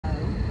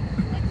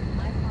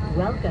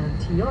Welcome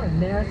to your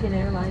American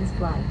Airlines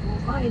flight,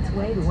 on its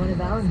way to one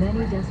of our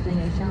many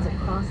destinations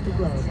across the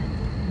globe.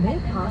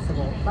 Made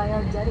possible by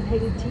our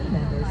dedicated team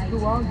members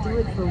who all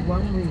do it for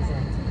one reason: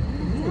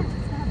 you.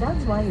 That's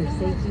why your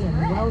safety and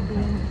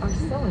well-being are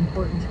so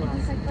important to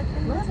us.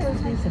 Let's go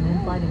through some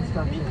in-flight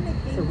instructions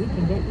so we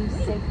can get you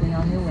safely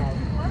on your way.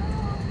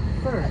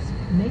 First,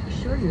 make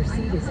sure your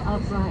seat is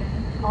upright.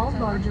 All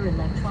larger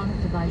electronic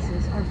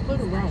devices are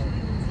put away,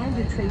 and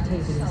your tray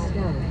table is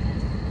stowed.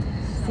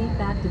 Seat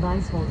back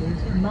device holders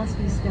must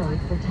be stowed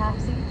for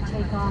taxi,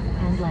 takeoff,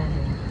 and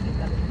landing.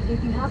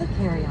 If you have a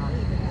carry-on,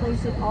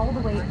 place it all the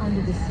way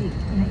under the seat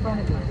in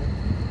front of you.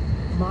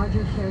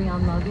 Larger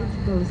carry-on luggage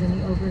goes in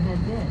the overhead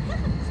bin.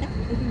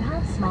 If you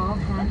have small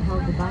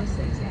handheld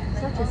devices,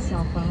 such as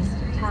cell phones,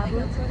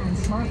 tablets, and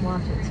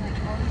smartwatches,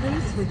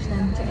 please switch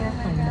them to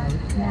airplane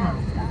mode now.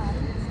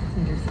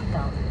 In your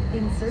seatbelt,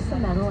 insert the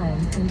metal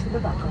end into the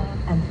buckle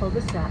and pull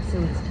the strap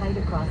so it's tight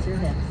across your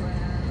hips.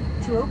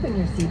 To open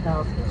your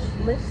seatbelt,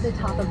 lift the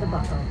top of the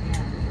buckle.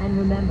 And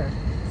remember,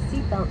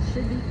 seatbelts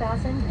should be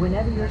fastened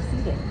whenever you're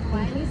seated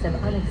in case of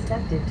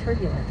unexpected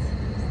turbulence.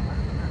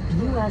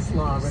 U.S.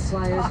 law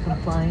requires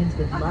compliance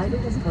with lighted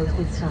and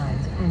posted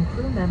signs and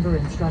crew member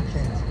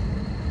instructions.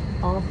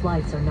 All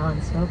flights are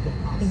non-smoking,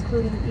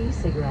 including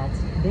e-cigarettes,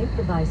 vape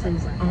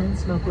devices, and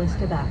smokeless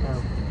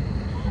tobacco.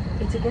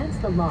 It's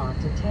against the law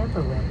to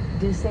tamper with,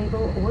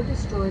 disable, or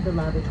destroy the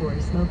lavatory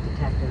smoke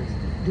detectors.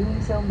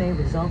 Doing so may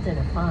result in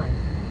a fine.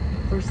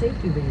 For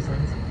safety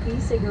reasons,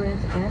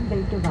 e-cigarettes and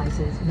vape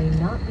devices may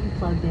not be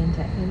plugged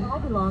into all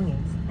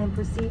belongings and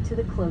proceed to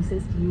the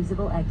closest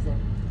usable exit.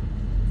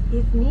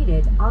 If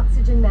needed,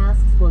 oxygen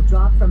masks will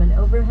drop from an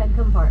overhead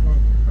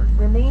compartment.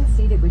 Remain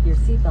seated with your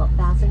seatbelt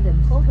fastened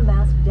and pull the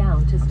mask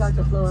down to start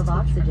the flow of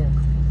oxygen.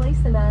 Place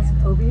the mask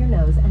over your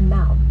nose and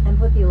mouth and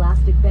put the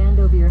elastic band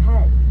over your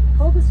head.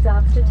 Pull the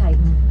straps to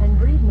tighten and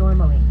breathe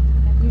normally.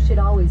 You should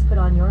always put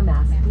on your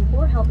mask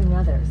before helping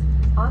others.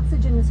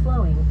 Oxygen is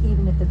flowing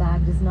even if the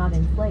bag does not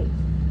inflate.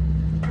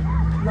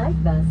 Life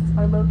vests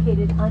are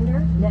located under,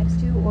 next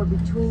to, or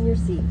between your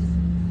seats.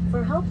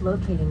 For help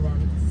locating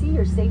them, see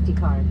your safety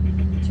card.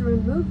 To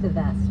remove the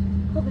vest,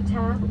 pull the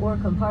tab or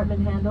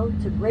compartment handle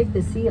to break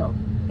the seal.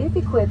 If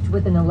equipped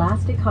with an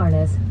elastic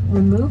harness,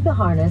 remove the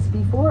harness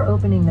before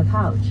opening the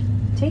pouch.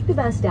 Take the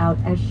vest out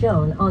as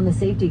shown on the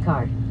safety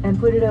card and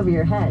put it over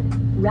your head.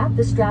 Wrap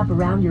the strap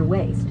around your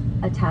waist,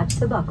 attach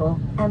the buckle,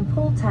 and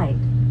pull tight.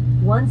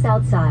 Once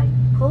outside,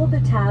 pull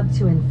the tab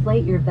to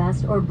inflate your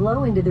vest or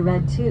blow into the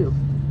red tube.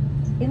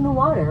 In the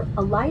water,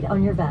 a light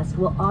on your vest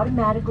will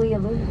automatically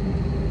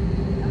illuminate.